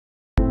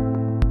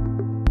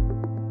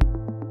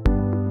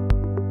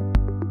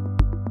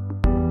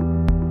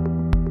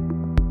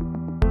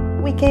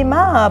we came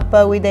up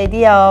with the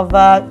idea of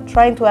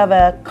trying to have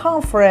a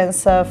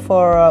conference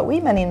for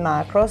women in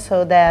macro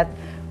so that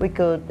we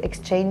could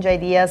exchange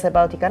ideas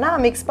about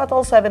economics, but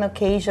also have an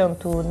occasion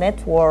to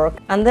network.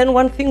 And then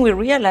one thing we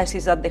realized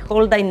is that the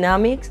whole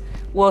dynamics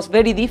was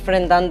very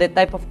different than the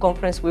type of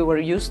conference we were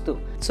used to.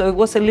 So it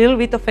was a little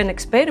bit of an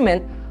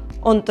experiment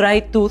on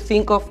trying to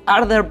think of,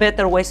 are there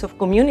better ways of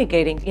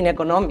communicating in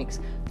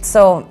economics?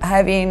 So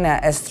having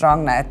a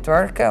strong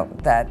network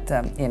that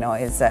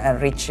is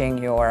enriching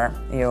your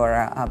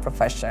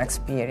professional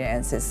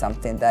experience is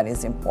something that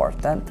is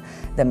important,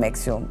 that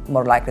makes you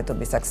more likely to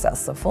be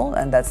successful,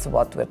 and that's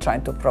what we're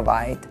trying to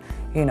provide,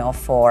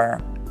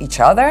 for each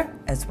other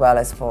as well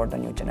as for the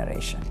new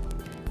generation.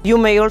 You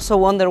may also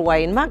wonder why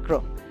in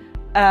macro,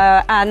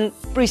 and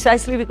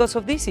precisely because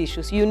of these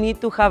issues, you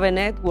need to have a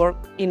network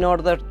in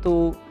order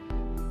to,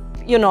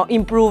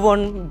 improve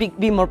on,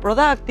 be more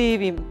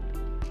productive,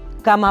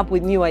 come up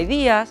with new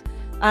ideas,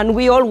 and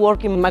we all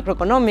work in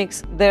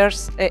macroeconomics.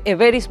 There's a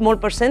very small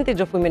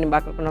percentage of women in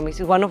macroeconomics.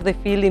 It's one of the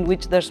fields in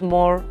which there's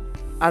more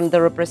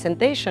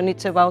underrepresentation.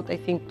 It's about, I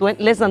think,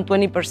 less than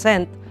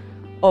 20%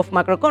 of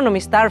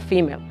macroeconomists are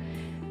female.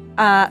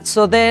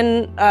 So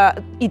then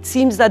it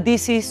seems that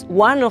this is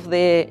one of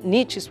the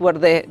niches where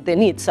the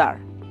needs are.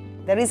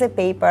 There is a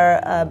paper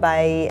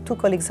by two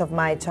colleagues of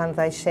mine, Chan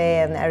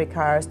Tai-Sheh and Eric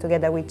Hars,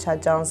 together with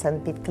Chad Johnson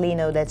and Pete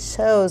Clino, that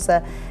shows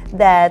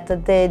that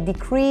the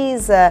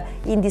decrease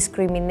in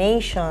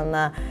discrimination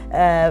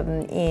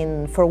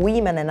for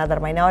women and other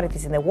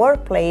minorities in the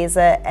workplace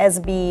has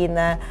been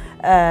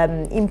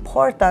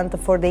important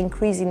for the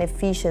increase in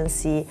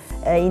efficiency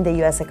in the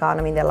US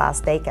economy in the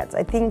last decades.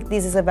 I think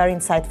this is a very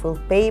insightful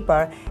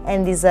paper,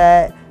 and is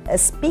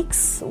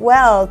speaks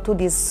well to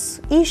this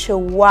issue.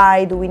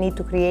 Why do we need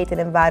to create an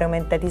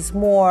environment that is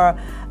more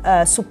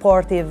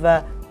supportive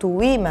to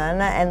women,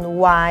 and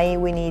why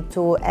we need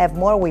to have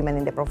more women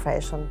in the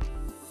profession?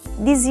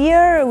 This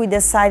year we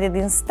decided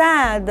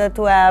instead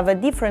to have a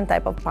different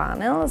type of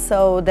panel.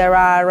 So there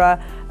are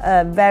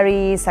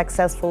very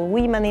successful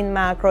women in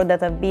macro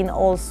that have been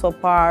also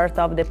part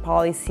of the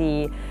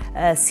policy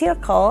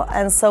circle,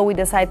 and so we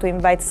decided to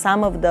invite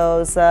some of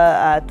those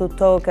to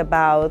talk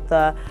about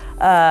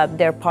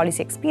their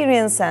policy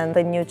experience and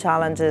the new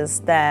challenges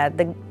that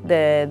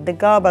the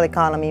global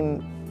economy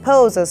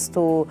poses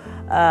to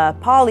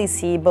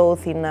policy,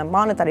 both in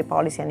monetary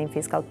policy and in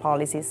fiscal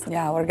policies.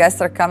 Yeah, our guests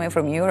are coming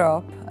from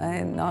Europe,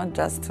 not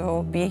just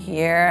to be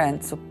here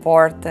and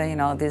support,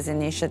 this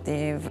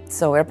initiative.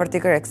 So we're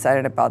particularly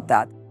excited about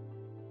that.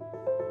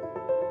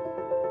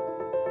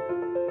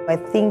 I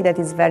think that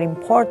is very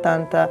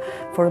important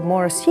for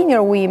more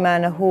senior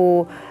women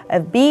who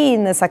have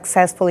been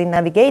successful in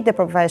navigate the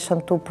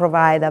profession to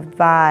provide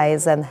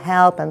advice and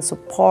help and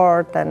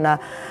support and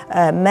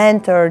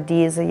mentor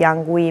these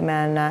young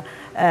women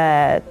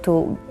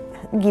to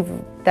give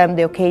them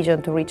the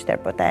occasion to reach their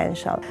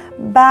potential.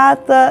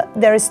 But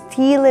there is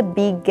still a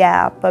big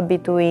gap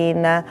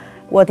between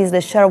what is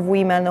the share of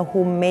women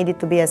who made it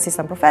to be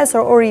assistant professor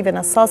or even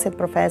associate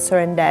professor,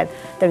 and then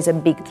there is a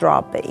big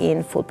drop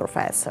in full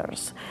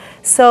professors.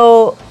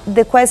 So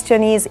the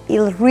question is,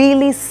 it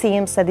really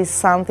seems that it's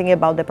something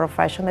about the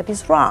profession that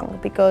is wrong,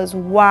 because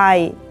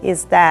why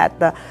is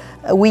that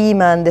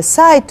women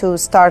decide to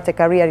start a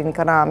career in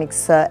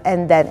economics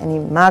and then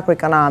in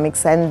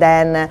macroeconomics, and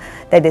then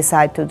they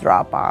decide to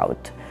drop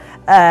out?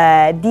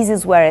 This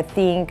is where I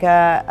think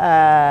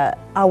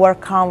our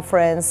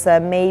conference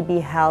may be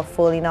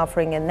helpful in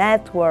offering a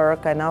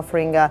network and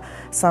offering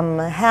some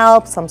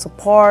help, some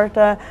support,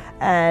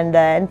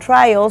 and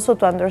try also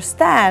to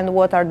understand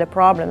what are the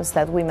problems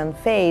that women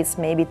face,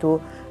 maybe to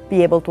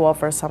be able to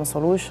offer some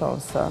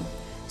solutions.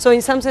 So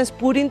in some sense,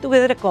 putting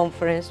together a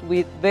conference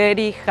with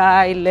very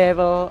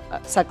high-level,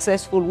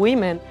 successful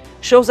women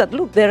shows that,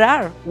 look, there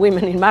are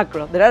women in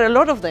macro, there are a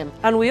lot of them.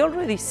 And we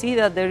already see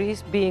that there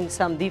is being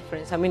some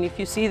difference. I mean, if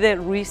you see the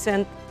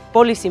recent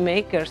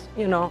policymakers,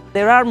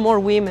 there are more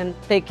women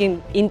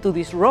taking into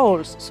these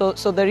roles. So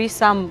there is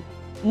some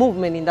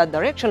movement in that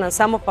direction, and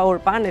some of our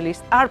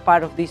panelists are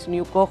part of this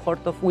new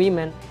cohort of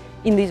women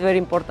in these very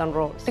important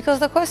roles. Because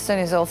the question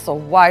is also,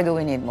 why do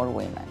we need more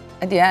women?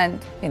 At the end,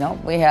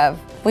 we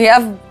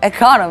have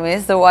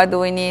economists, so why do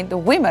we need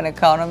women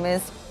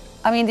economists?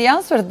 I mean, the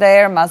answer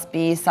there must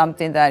be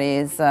something that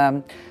is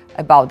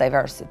about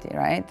diversity,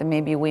 right?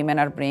 Maybe women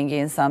are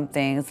bringing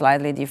something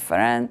slightly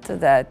different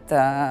that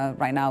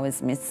right now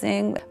is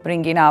missing,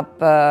 bringing up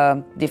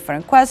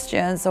different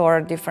questions or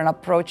different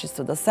approaches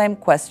to the same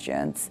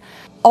questions,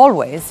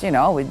 always,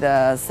 with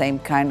the same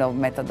kind of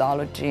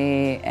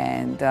methodology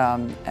and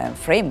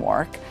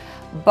framework.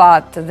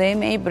 But they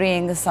may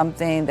bring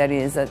something that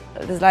is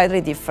slightly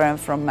different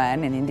from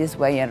men, and in this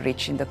way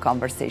enriching the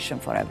conversation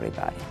for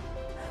everybody.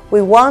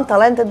 We want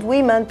talented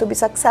women to be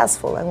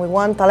successful, and we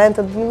want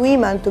talented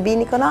women to be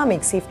in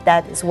economics if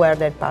that is where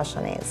their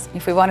passion is.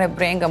 If we want to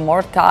bring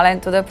more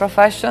talent to the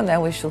profession, then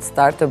we should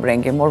start to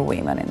bring in more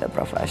women in the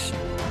profession.